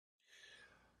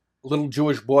little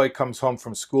Jewish boy comes home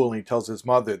from school and he tells his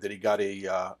mother that he got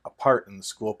a part in the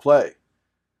school play.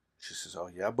 She says, "Oh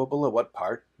yeah, Bubala, what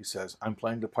part?" He says, "I'm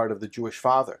playing the part of the Jewish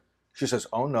father." She says,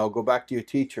 "Oh no, go back to your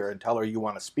teacher and tell her you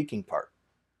want a speaking part."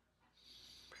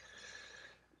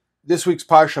 This week's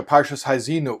Parsha, Parshas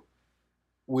Haazinu,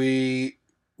 we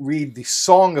read the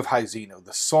song of Haazinu,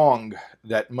 the song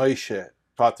that Moshe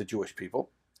taught the Jewish people.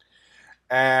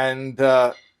 And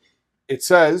it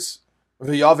says,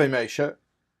 V'yave Moshe,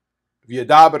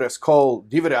 v'yadaber es kol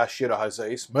divrei hashira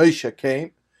hazeis. Moshe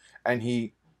came and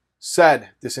he said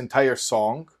this entire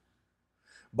song,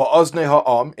 ba'oznei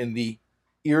ha'am, in the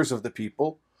ears of the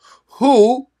people,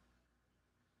 who,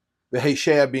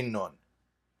 v'Hoshea bin Nun,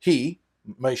 he,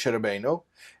 Moshe Rabbeinu,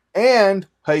 and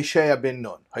Hoshea bin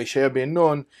Nun. Hoshea bin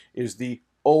Nun is the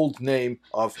old name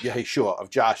of Yeshua, of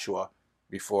Joshua,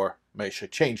 before Moshe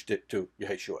changed it to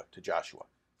Yeshua, to Joshua.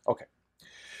 Okay.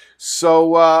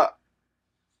 So, a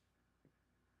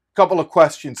couple of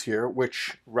questions here,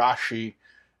 which Rashi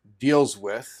deals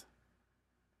with.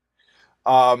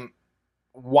 Why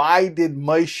did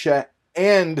Moshe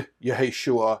and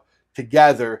Yeshua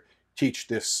together teach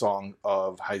this song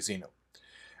of Haazinu?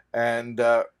 And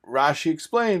Rashi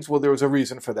explains, well, there was a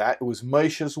reason for that. It was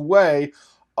Moshe's way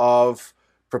of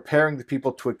preparing the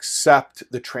people to accept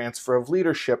the transfer of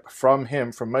leadership from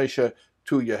him, from Moshe,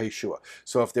 to Yeshua.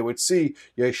 So if they would see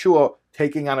Yeshua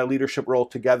taking on a leadership role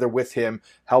together with him,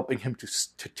 helping him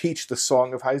to teach the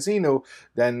song of Haazinu,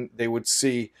 then they would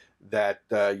see that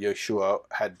Yeshua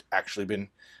had actually been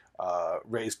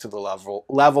raised to the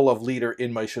level of leader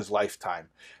in Moshe's lifetime.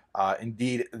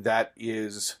 Indeed, that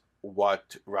is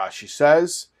what Rashi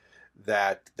says,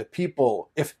 that the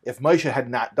people, if Moshe had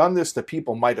not done this, the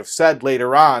people might have said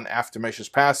later on, after Moshe's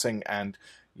passing and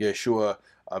Yeshua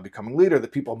becoming leader, the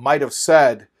people might have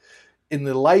said, in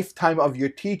the lifetime of your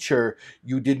teacher,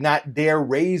 you did not dare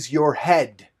raise your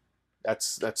head.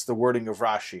 That's the wording of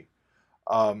Rashi.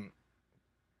 And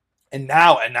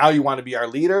now you want to be our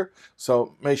leader?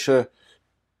 So Moshe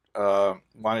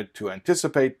wanted to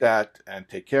anticipate that and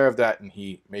take care of that, and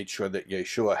he made sure that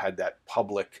Yeshua had that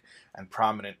public and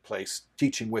prominent place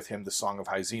teaching with him the song of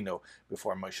Haazinu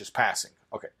before Moshe's passing.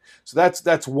 Okay, so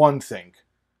that's one thing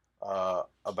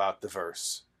about the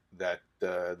verse that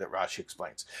Rashi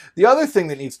explains. The other thing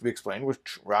that needs to be explained,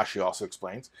 which Rashi also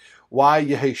explains, why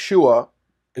Yeshua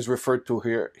is referred to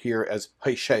here as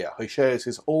Hoshea. Hoshea is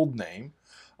his old name.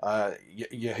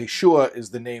 Yeshua is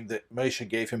the name that Moshe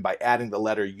gave him by adding the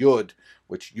letter Yud,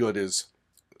 which Yud is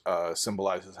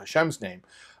symbolizes Hashem's name.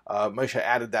 Moshe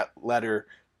added that letter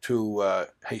to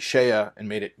Hoshea and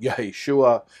made it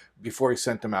Yeshua before he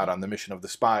sent him out on the mission of the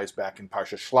spies back in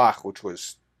Parsha Shlach, which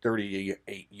was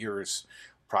 38 years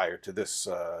prior to this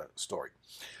story.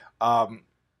 Or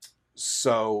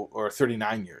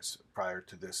 39 years prior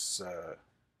to this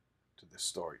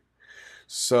story.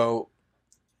 So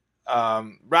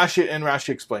Rashi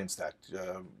explains that.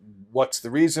 What's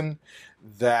the reason?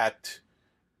 That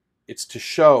it's to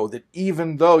show that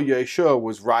even though Yeshua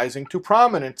was rising to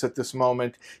prominence at this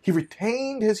moment, he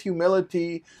retained his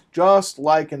humility just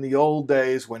like in the old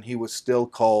days when he was still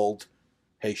called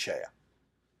Hoshea.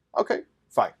 Okay,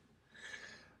 fine.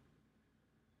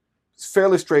 It's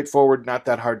fairly straightforward, not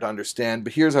that hard to understand,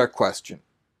 but here's our question.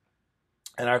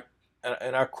 And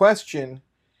our question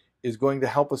is going to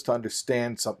help us to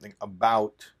understand something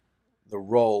about the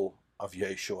role of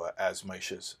Yeshua as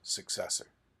Moshe's successor.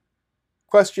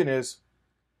 Question is,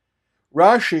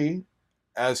 Rashi,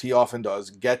 as he often does,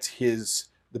 gets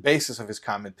the basis of his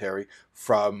commentary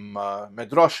from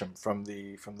Medrashim, from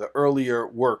the earlier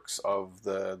works of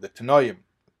the Tanoim.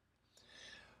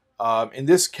 In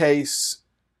this case,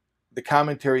 the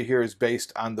commentary here is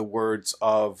based on the words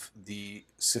of the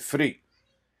Sifri.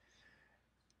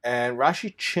 And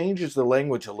Rashi changes the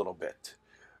language a little bit.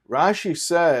 Rashi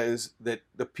says that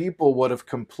the people would have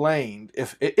complained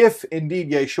if indeed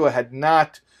Yeshua had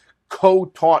not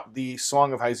co-taught the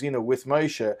Song of Haazinu with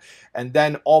Moshe, and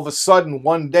then all of a sudden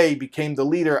one day became the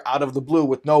leader out of the blue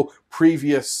with no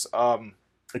previous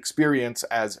experience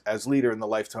as leader in the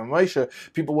lifetime of Moshe.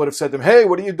 People would have said to him, "Hey,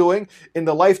 what are you doing? In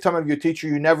the lifetime of your teacher,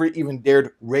 you never even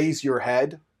dared raise your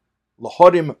head."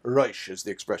 Lahodim Rosh is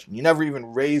the expression. You never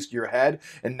even raised your head,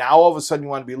 and now all of a sudden you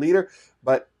want to be leader.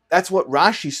 But that's what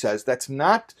Rashi says. That's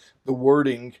not the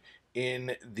wording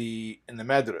in the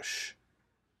Medrash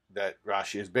that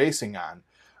Rashi is basing on.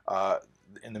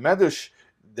 In the Medrash,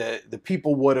 the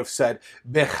people would have said,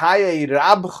 "Bechayei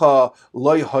rabcha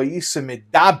lo ha'isa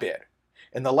medaber."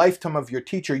 In the lifetime of your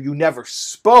teacher, you never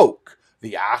spoke.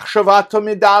 V'achshav ato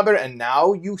medaber, and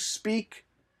now you speak.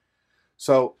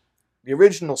 So the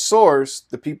original source,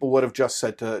 the people would have just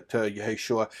said to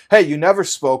Yeshua, hey, you never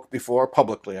spoke before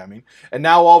publicly, and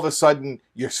now all of a sudden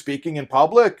you're speaking in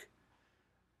public?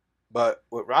 But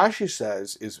what Rashi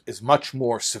says is much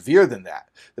more severe than that.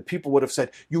 The people would have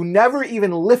said, you never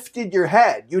even lifted your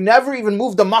head. You never even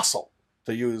moved a muscle,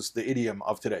 to use the idiom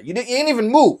of today. You didn't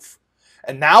even move.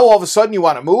 And now all of a sudden you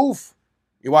want to move?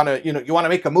 You want to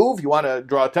make a move? You want to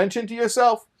draw attention to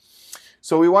yourself?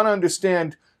 So we want to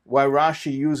understand why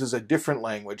Rashi uses a different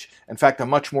language, in fact, a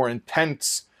much more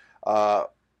intense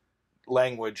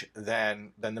language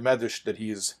than the Medrash that he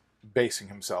is basing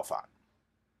himself on.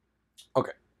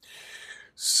 Okay,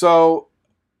 so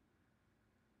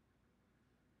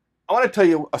I want to tell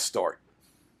you a story.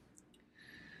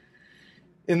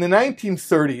 In the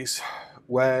 1930s,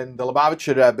 when the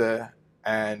Lubavitcher Rebbe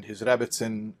and his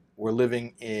Rebbetzin were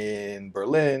living in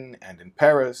Berlin and in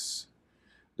Paris,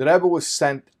 the Rebbe was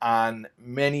sent on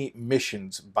many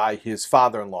missions by his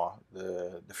father-in-law,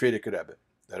 the Frierdiker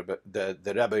Rebbe,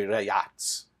 the Rebbe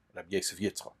Rayatz, Rebbe Yosef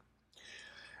Yitzchak.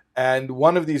 And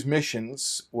one of these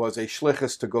missions was a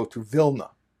shlichus to go to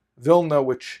Vilna,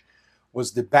 which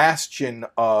was the bastion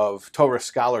of Torah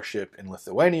scholarship in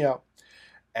Lithuania,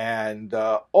 and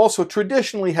also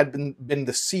traditionally had been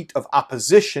the seat of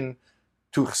opposition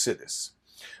to Chassidus.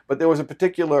 But there was a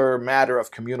particular matter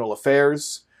of communal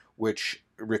affairs which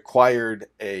required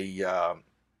a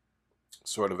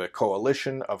sort of a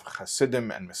coalition of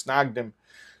Hasidim and Misnagdim.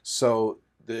 So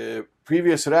the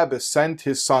previous Rebbe sent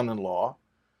his son-in-law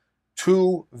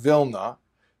to Vilna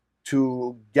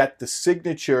to get the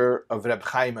signature of Reb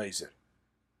Chaim Ozer,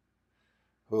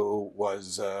 who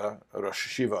was Rosh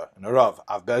Yeshiva and a Rav,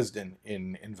 Av Bezdin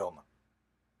in Vilna.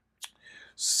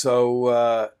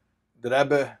 So the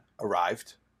Rebbe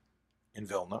arrived in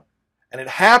Vilna, and it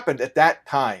happened at that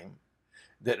time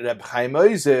that Reb Chaim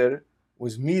Ozer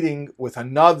was meeting with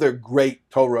another great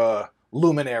Torah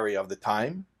luminary of the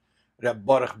time, Reb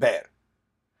Baruch Ber.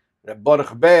 Reb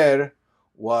Baruch Ber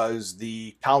was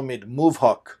the Talmid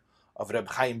Muvhak of Reb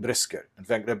Chaim Brisker. In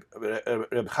fact,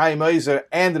 Reb Chaim Ozer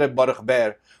and Reb Baruch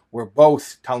Ber were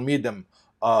both Talmidim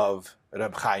of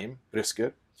Reb Chaim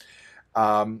Brisker.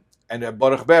 And Reb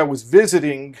Baruch Ber was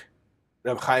visiting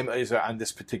Reb Chaim Ozer on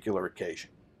this particular occasion.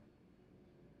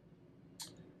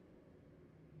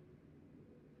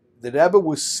 The Rebbe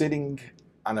was sitting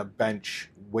on a bench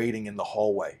waiting in the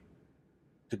hallway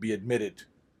to be admitted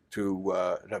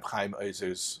to Reb Chaim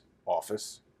Ozer's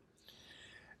office.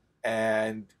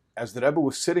 And as the Rebbe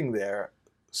was sitting there,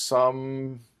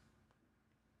 some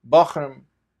Bachrim,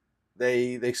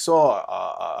 they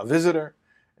saw a visitor,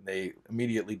 and they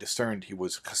immediately discerned he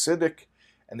was Hasidic,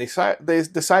 and they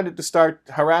decided to start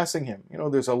harassing him.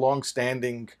 There's a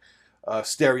long-standing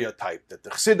stereotype that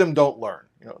the Chassidim don't learn.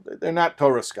 They're not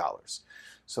Torah scholars.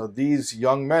 So these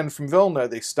young men from Vilna,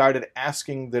 they started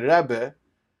asking the Rebbe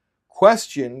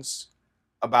questions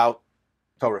about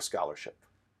Torah scholarship,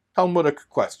 Talmudic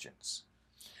questions.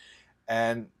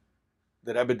 And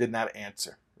the Rebbe did not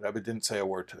answer. The Rebbe didn't say a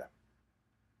word to them.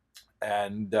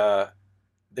 And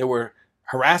they were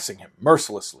harassing him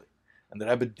mercilessly. And the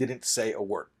Rebbe didn't say a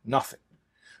word, nothing.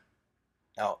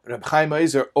 Now, Reb Chaim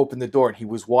Ozer opened the door, and he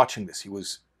was watching this. He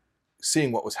was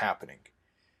seeing what was happening.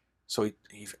 So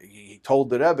he told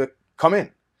the Rebbe, come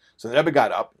in. So the Rebbe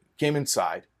got up, came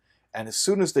inside, and as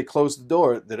soon as they closed the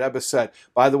door, the Rebbe said,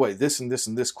 by the way, this and this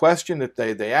and this question that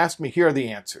they asked me, here are the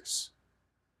answers.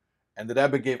 And the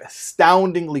Rebbe gave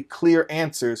astoundingly clear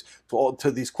answers to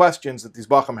these questions that these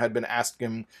Bacham had been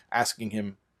asking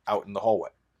him out in the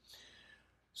hallway.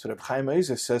 So Reb Chaim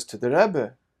Ozer says to the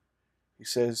Rebbe, he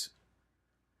says,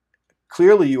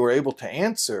 clearly you were able to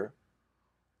answer.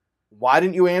 Why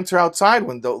didn't you answer outside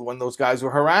when those guys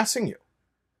were harassing you?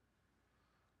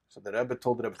 So the Rebbe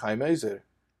told Reb Chaim Ozer,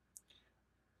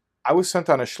 I was sent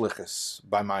on a shlichus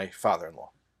by my father-in-law.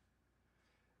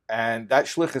 And that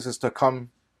shlichus is to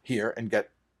come here and get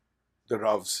the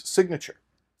Rav's signature.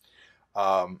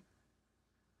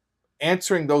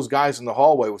 Answering those guys in the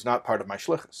hallway was not part of my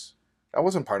shlichus. That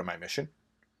wasn't part of my mission.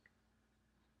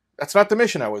 That's not the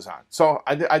mission I was on. So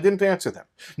I didn't answer them.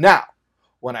 Now,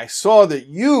 when I saw that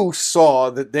you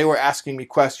saw that they were asking me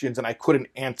questions and I couldn't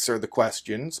answer the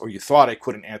questions, or you thought I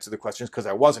couldn't answer the questions because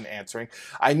I wasn't answering,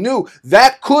 I knew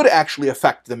that could actually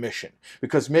affect the mission.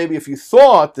 Because maybe if you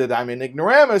thought that I'm an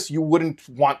ignoramus, you wouldn't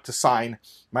want to sign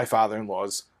my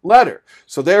father-in-law's letter.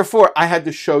 So therefore, I had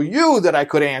to show you that I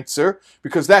could answer,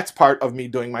 because that's part of me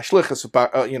doing my shlichus,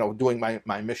 doing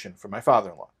my mission for my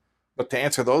father-in-law. But to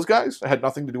answer those guys, it had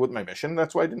nothing to do with my mission.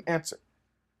 That's why I didn't answer.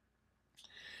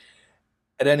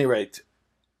 At any rate,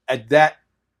 at that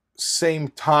same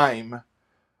time,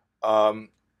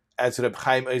 as Reb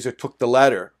Chaim Ozer took the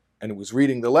letter and was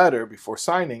reading the letter before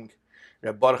signing,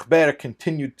 Reb Baruch Ber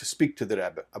continued to speak to the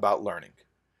Rebbe about learning,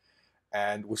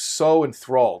 and was so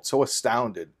enthralled, so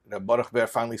astounded. Reb Baruch Ber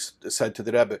finally said to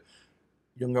the Rebbe,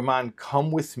 "Younger man,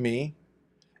 come with me,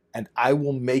 and I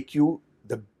will make you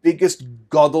the biggest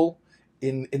gadol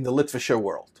in the Litvisher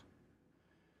world."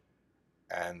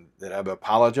 And the Rebbe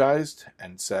apologized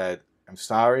and said, "I'm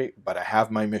sorry, but I have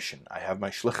my mission. I have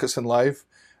my shlichus in life,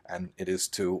 and it is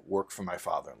to work for my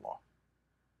father-in-law."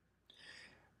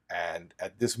 And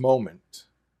at this moment,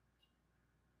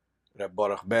 Reb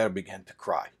Baruch Ber began to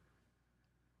cry.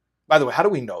 By the way, how do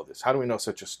we know this? How do we know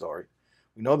such a story?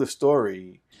 We know the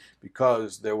story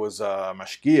because there was a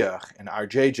mashgiach in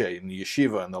RJJ, in the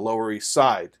yeshiva in the Lower East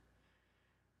Side,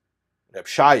 Reb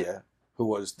Shaya, who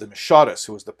was the Mesharis,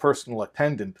 who was the personal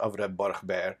attendant of Reb Baruch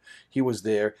Ber. He was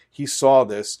there, he saw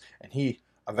this, and he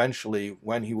eventually,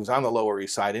 when he was on the Lower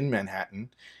East Side in Manhattan,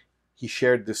 he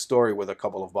shared this story with a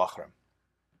couple of Bachram.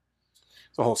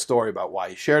 It's a whole story about why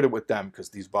he shared it with them, because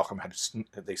these Bachram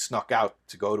they snuck out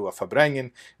to go to a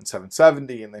Fabrengen in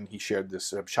 770, and then he shared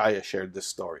this, Reb Shaya shared this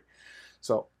story.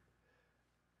 So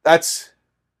that's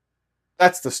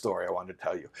the story I wanted to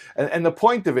tell you. And the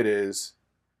point of it is,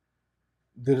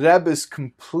 the Rebbe's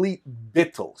complete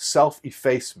bittul,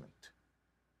 self-effacement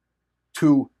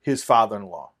to his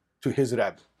father-in-law, to his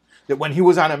Rebbe. That when he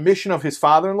was on a mission of his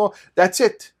father-in-law, that's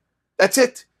it. That's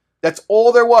it. That's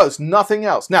all there was, nothing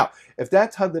else. Now, if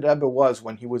that's how the Rebbe was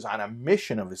when he was on a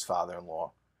mission of his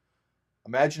father-in-law,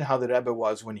 imagine how the Rebbe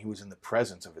was when he was in the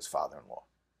presence of his father-in-law.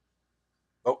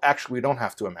 Well, actually, we don't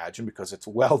have to imagine, because it's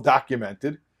well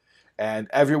documented. And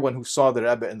everyone who saw the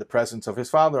Rebbe in the presence of his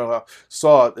father-in-law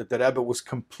saw that the Rebbe was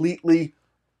completely,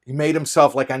 he made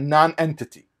himself like a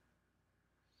non-entity.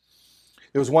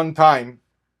 There was one time,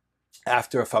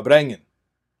 after a Fabrengen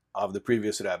of the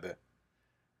previous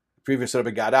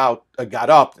Rebbe got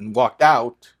up and walked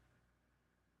out,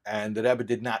 and the Rebbe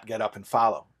did not get up and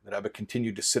follow. The Rebbe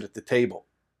continued to sit at the table,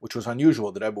 which was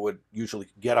unusual. The Rebbe would usually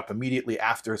get up immediately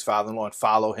after his father-in-law and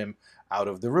follow him out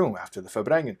of the room after the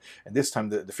Fabrengen. And this time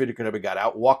the Frierdiker Rebbe got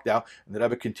out, walked out, and the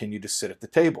Rebbe continued to sit at the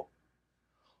table.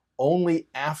 Only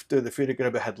after the Frierdiker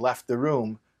Rebbe had left the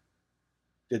room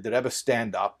did the Rebbe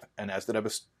stand up, and as the Rebbe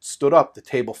stood up, the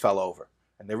table fell over.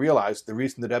 And they realized the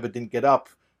reason the Rebbe didn't get up,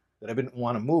 the Rebbe didn't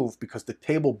want to move, because the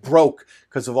table broke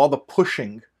because of all the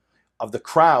pushing of the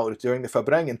crowd during the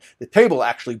Fabrengen. The table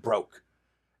actually broke.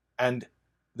 And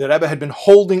the Rebbe had been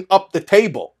holding up the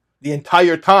table the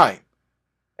entire time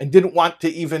and didn't want to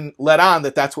even let on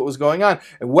that that's what was going on.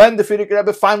 And when the Frierdiker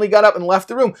Rebbe finally got up and left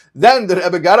the room, then the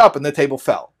Rebbe got up and the table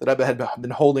fell. The Rebbe had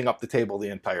been holding up the table the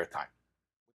entire time.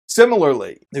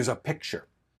 Similarly, there's a picture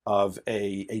of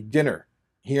a dinner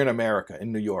here in America,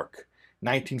 in New York,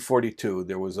 1942.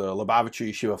 There was a Lubavitcher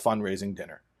Yeshiva fundraising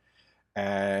dinner.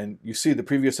 And you see the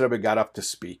previous Rebbe got up to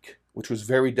speak, which was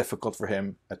very difficult for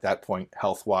him at that point,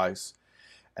 health-wise.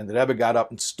 And the Rebbe got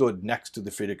up and stood next to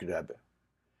the Frierdiker Rebbe.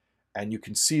 And you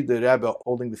can see the Rebbe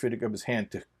holding the Frierdiker Rebbe's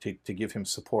hand to give him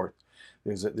support.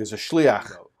 There's a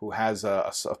shliach who has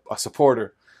a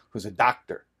supporter who's a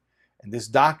doctor. And this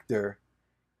doctor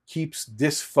keeps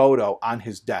this photo on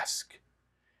his desk.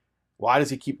 Why does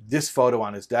he keep this photo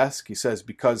on his desk? He says,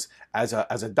 because as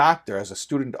a doctor, as a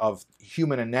student of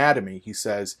human anatomy, he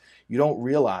says, you don't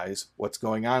realize what's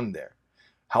going on there,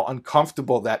 how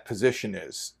uncomfortable that position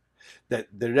is. That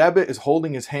the Rebbe is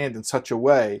holding his hand in such a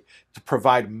way to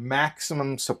provide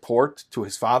maximum support to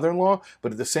his father-in-law,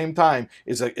 but at the same time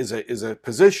is a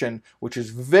position which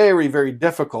is very, very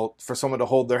difficult for someone to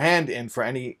hold their hand in for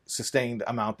any sustained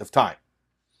amount of time.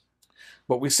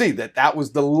 But we see that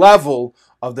was the level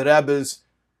of the Rebbe's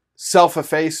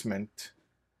self-effacement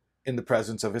in the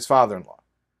presence of his father-in-law.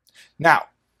 Now,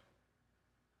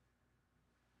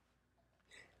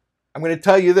 I'm going to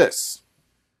tell you this.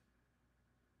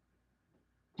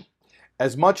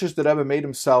 As much as the Rebbe made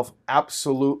himself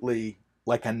absolutely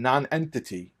like a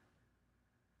non-entity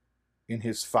in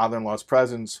his father-in-law's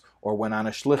presence, or when on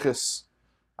a shlichus,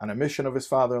 on a mission of his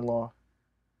father-in-law,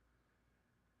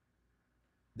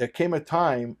 there came a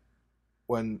time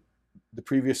when the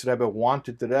previous Rebbe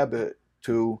wanted the Rebbe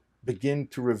to begin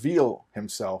to reveal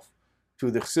himself to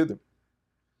the Chassidim.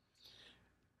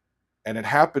 And it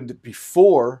happened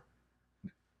before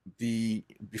the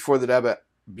Rebbe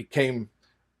became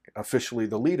officially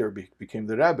the leader, became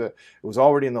the Rebbe. It was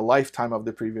already in the lifetime of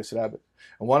the previous Rebbe.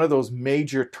 And one of those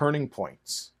major turning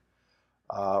points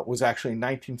was actually in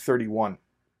 1931.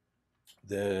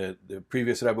 The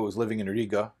previous Rebbe was living in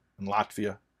Riga, in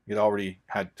Latvia. He'd already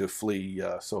had to flee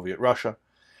Soviet Russia.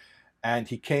 And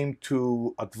he came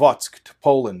to Otvodsk, to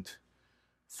Poland,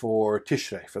 for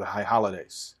Tishrei, for the high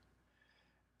holidays.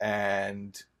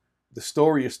 And the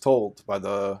story is told by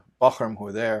the Bachrim who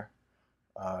were there.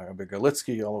 Rabbi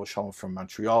Galitsky, Olav Shalom from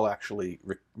Montreal, actually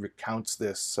recounts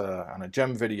this on a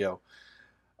gem video,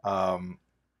 that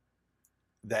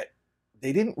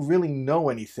they didn't really know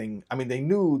anything. I mean, they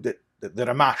knew that the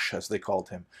Ramash, as they called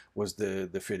him, was the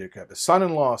Frierdiker Rebbe's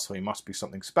son-in-law, so he must be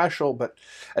something special.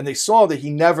 And they saw that he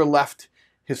never left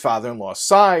his father-in-law's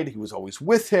side. He was always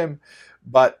with him,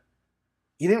 but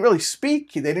he didn't really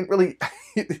speak. They didn't really,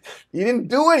 he didn't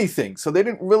do anything. So they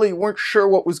weren't sure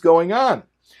what was going on.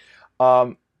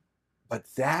 But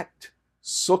that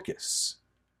Sukkos,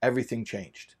 everything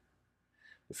changed.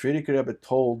 The Frierdiker Rebbe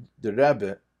told the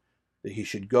Rebbe that he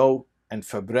should go and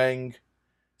verbreng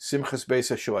Simchas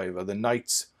Beis HaShoeva, the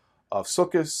nights of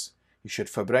Sukkos. He should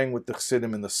verbreng with the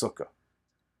Chassidim in the Sukkah.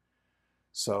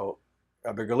 So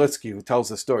Rabbi Galitsky, who tells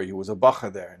the story, he was a bacha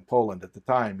there in Poland at the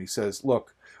time, he says,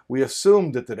 look, we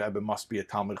assumed that the Rebbe must be a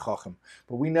Talmid Chacham,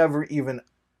 but we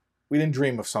didn't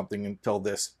dream of something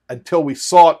until we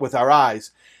saw it with our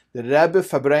eyes. The Rebbe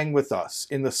verbreng with us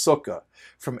in the Sukkah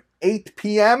from 8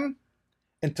 p.m.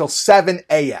 until 7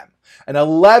 a.m. An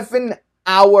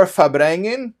 11-hour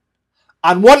verbrengen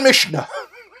on one Mishnah.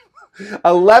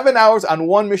 11 hours on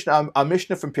one Mishnah. A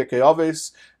Mishnah from Pirkei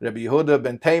Avos. Rabbi Yehuda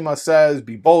ben Tema says,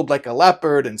 be bold like a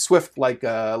leopard and swift like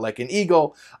an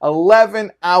eagle.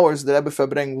 11 hours the Rebbe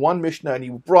verbreng one Mishnah, and he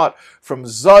brought from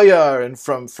Zohar and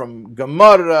from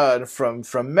Gemara and from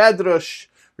Medrash,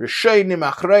 Rishonim,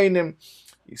 Achreinim.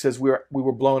 He says we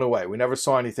were blown away. We never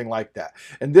saw anything like that.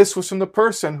 And this was from the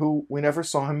person who we never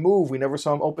saw him move. We never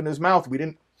saw him open his mouth. We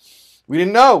didn't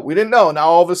know. Now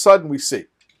all of a sudden we see.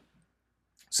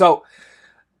 So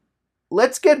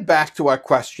let's get back to our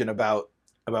question about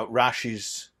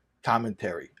Rashi's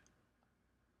commentary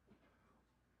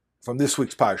from this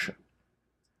week's parsha.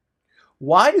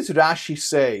 Why does Rashi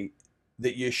say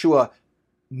that Yeshua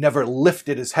never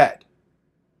lifted his head?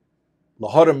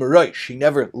 Lahara Morosh, he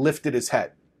never lifted his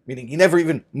head, meaning he never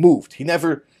even moved. He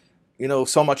never,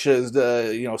 so much as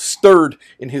stirred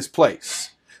in his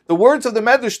place. The words of the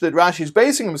Medrash that Rashi is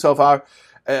basing himself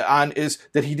on is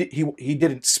that he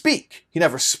didn't speak. He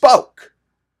never spoke.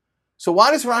 So why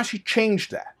does Rashi change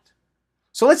that?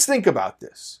 So let's think about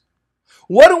this.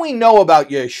 What do we know about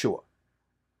Yeshua?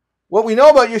 What we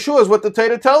know about Yeshua is what the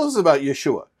Torah tells us about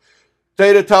Yeshua.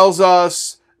 Torah tells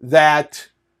us that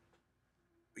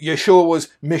Yeshua was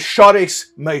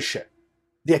Mishares Moshe,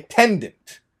 the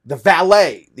attendant, the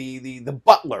valet, the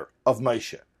butler of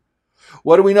Moshe.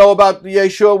 What do we know about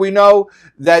Yeshua? We know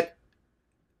that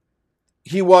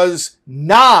he was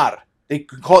Nar. They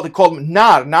called him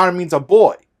Nar. Nar means a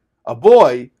boy. A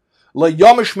boy,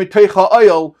 LaYamish Mitecha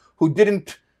Oyel, who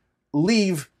didn't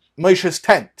leave Moshe's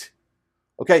tent.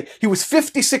 Okay, he was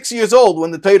 56 years old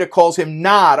when the Torah calls him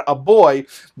Nar, a boy,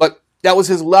 but that was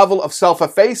his level of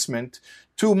self-effacement.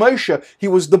 To Moshe, he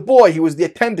was the boy, he was the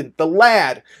attendant, the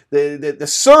lad, the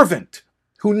servant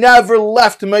who never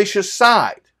left Moshe's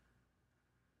side.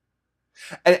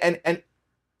 And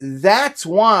that's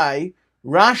why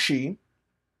Rashi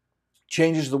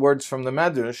changes the words from the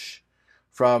Medrash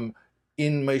from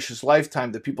in Moshe's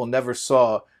lifetime that people never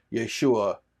saw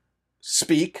Yeshua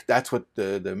speak. That's what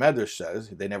the Medrash says.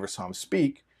 They never saw him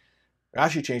speak.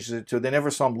 Rashi changes it to they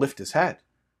never saw him lift his head.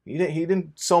 He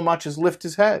didn't so much as lift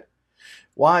his head.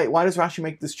 Why does Rashi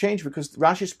make this change? Because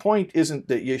Rashi's point isn't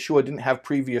that Yeshua didn't have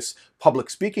previous public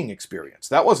speaking experience.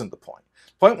 That wasn't the point.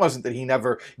 The point wasn't that he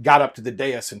never got up to the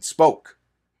dais and spoke.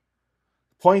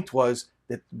 The point was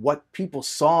that what people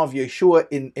saw of Yeshua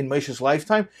in Moshe's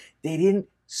lifetime, they didn't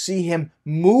see him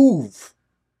move.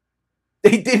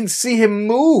 They didn't see him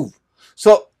move.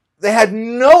 So they had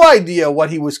no idea what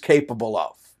he was capable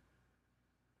of.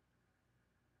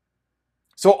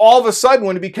 So all of a sudden,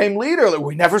 when he became leader,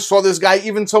 we never saw this guy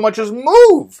even so much as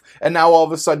move. And now all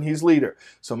of a sudden he's leader.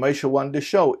 So Moshe wanted to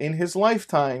show in his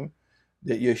lifetime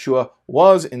that Yeshua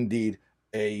was indeed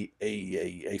a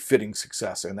fitting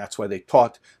successor. And that's why they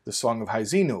taught the Song of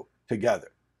Haazinu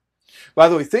together. By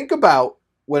the way, think about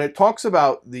when it talks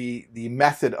about the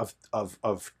method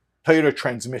of Torah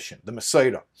transmission, the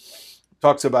Mesorah. It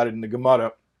talks about it in the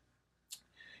Gemara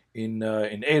in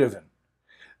Eruvin,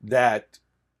 that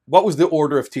what was the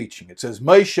order of teaching? It says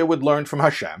Moshe would learn from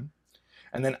Hashem,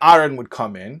 and then Aaron would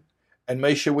come in, and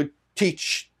Moshe would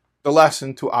teach the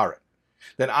lesson to Aaron.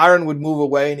 Then Aaron would move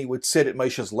away, and he would sit at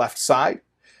Moshe's left side,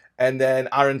 and then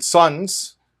Aaron's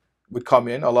sons would come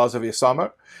in, Elazar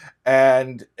V'Isamar,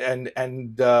 and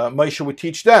Moshe would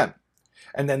teach them.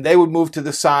 And then they would move to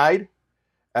the side,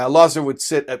 Elazar would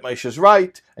sit at Moshe's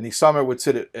right, and Isamar would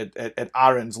sit at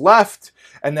Aaron's left,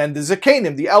 and then the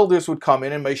Zakanim, the elders, would come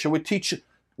in, and Moshe would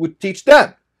teach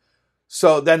them.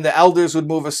 So then the elders would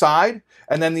move aside,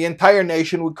 and then the entire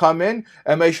nation would come in,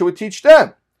 and Moshe would teach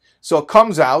them. So it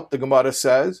comes out, the Gemara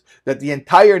says, that the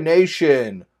entire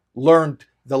nation learned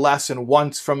the lesson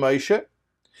once from Moshe.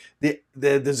 The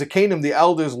Zakanim, the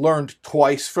elders, learned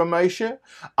twice from Moshe.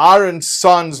 Aaron's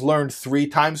sons learned 3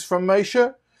 times from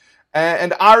Moshe.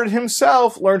 And Aaron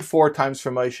himself learned 4 times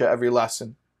from Moshe every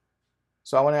lesson.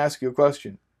 So I want to ask you a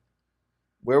question.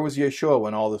 Where was Yeshua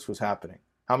when all this was happening?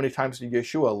 How many times did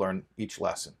Yeshua learn each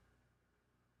lesson?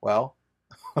 Well,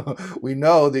 we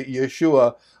know that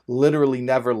Yeshua literally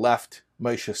never left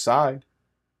Moshe's side.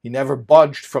 He never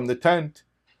budged from the tent.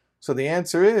 So the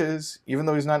answer is, even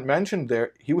though he's not mentioned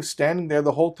there, he was standing there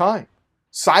the whole time,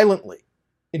 silently,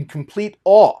 in complete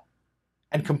awe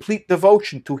and complete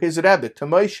devotion to his Rebbe, to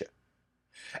Moshe.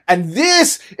 And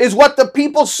this is what the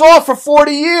people saw for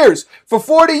 40 years. For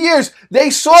 40 years, they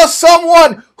saw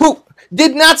someone who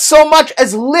did not so much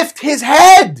as lift his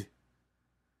head.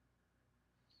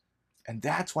 And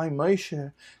that's why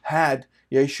Moshe had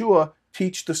Yeshua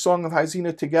teach the Song of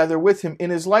Hazina together with him in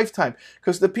his lifetime.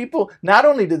 Because the people, not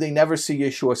only did they never see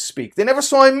Yeshua speak, they never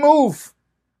saw him move.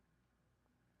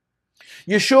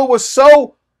 Yeshua was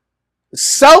so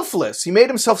selfless, he made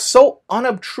himself so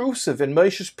unobtrusive in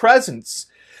Moshe's presence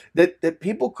that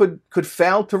people could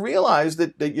fail to realize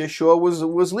that Yeshua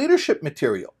was leadership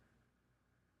material.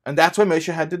 And that's why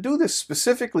Moshe had to do this,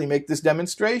 specifically make this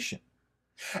demonstration.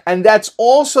 And that's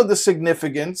also the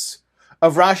significance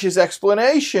of Rashi's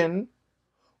explanation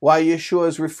why Yeshua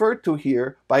is referred to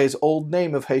here by his old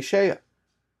name of Hosea.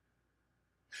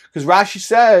 Because Rashi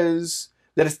says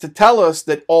that it's to tell us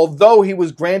that although he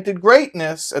was granted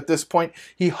greatness at this point,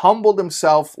 he humbled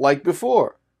himself like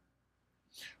before.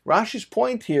 Rashi's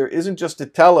point here isn't just to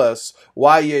tell us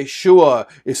why Yeshua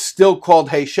is still called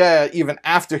Hosea even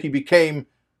after he became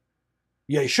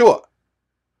Yeshua.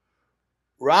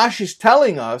 Rashi's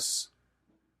telling us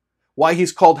why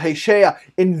he's called Hosea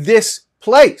in this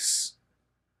place.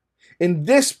 In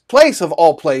this place of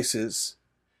all places,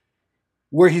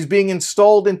 where he's being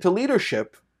installed into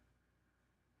leadership,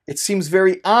 it seems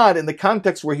very odd in the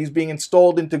context where he's being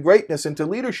installed into greatness, into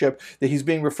leadership, that he's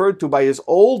being referred to by his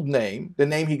old name, the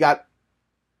name he got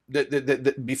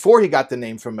before he got the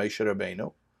name from Moshe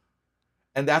Rabbeinu.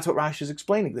 And that's what Rashi is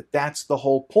explaining, that that's the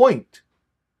whole point.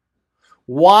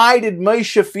 Why did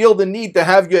Moshe feel the need to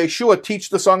have Yeshua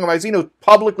teach the Song of Hazinu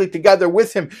publicly together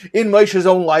with him in Moshe's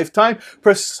own lifetime?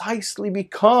 Precisely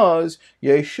because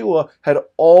Yeshua had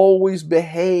always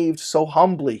behaved so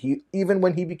humbly. Even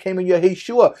when he became a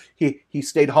Yeshua, he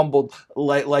stayed humbled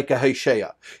like a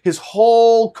Hosea. His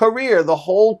whole career, the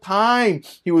whole time,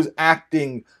 he was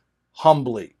acting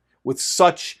humbly, with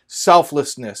such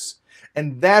selflessness.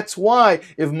 And that's why,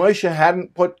 if Moshe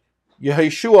hadn't put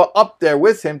Yeshua up there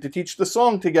with him to teach the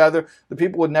song together, the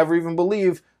people would never even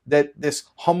believe that this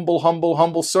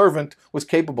humble servant was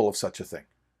capable of such a thing.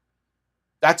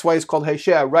 That's why he's called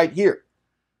Hosea right here,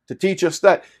 to teach us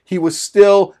that he was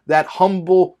still that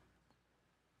humble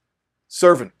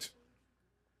servant.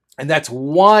 And that's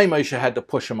why Moshe had to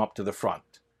push him up to the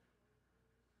front.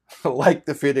 Like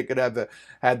the Frierdiker Rebbe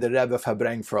had the Rebbe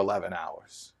Fabrengt for 11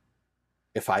 hours,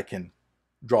 if I can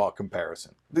draw a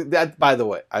comparison. That, by the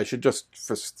way, I should just,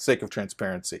 for sake of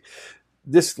transparency,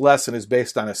 this lesson is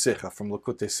based on a sikha from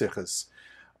Likutei Sichos,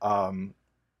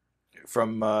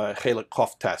 from Chelik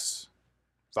Chof Tes,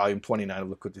 volume 29 of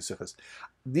Likutei Sichos.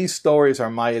 These stories are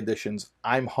my additions.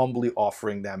 I'm humbly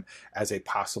offering them as a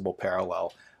possible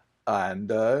parallel,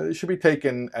 and it should be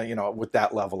taken, with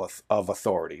that level of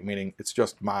authority. Meaning, it's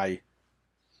just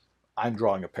I'm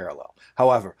drawing a parallel.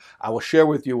 However, I will share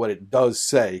with you what it does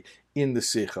say in the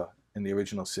Sikha, in the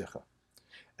original Sikha.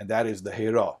 And that is the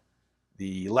Hira,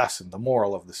 the lesson, the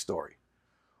moral of the story.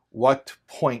 What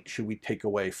point should we take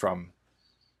away from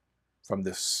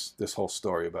this whole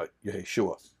story about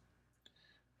Yeshua?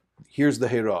 Here's the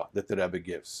Hira that the Rebbe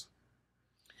gives.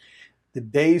 The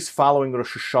days following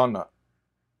Rosh Hashanah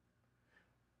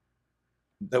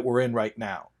that we're in right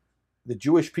now, the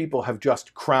Jewish people have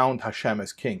just crowned Hashem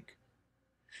as king.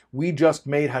 We just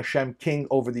made Hashem king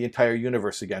over the entire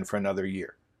universe again for another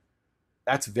year.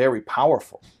 That's very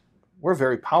powerful. We're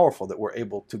very powerful that we're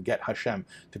able to get Hashem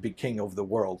to be king over the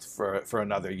world for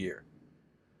another year.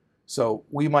 So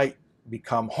we might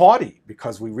become haughty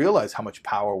because we realize how much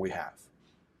power we have.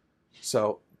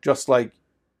 So just like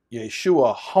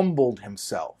Yeshua humbled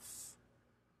himself,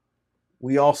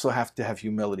 we also have to have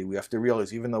humility. We have to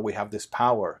realize, even though we have this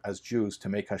power as Jews to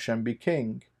make Hashem be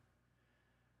king,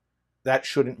 that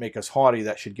shouldn't make us haughty.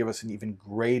 That should give us an even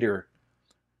greater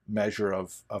measure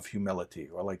of humility.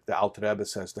 Or like the Alter Rebbe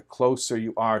says, the closer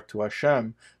you are to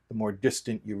Hashem, the more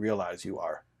distant you realize you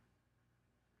are.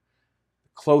 The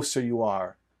closer you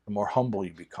are, the more humble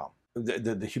you become.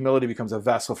 The humility becomes a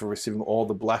vessel for receiving all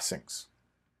the blessings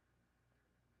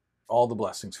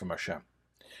from Hashem,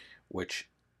 which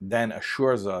then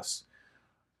assures us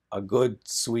a good,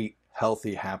 sweet,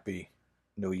 healthy, happy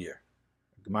New Year.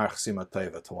 Gmar Chesima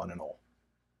Tova to one and all.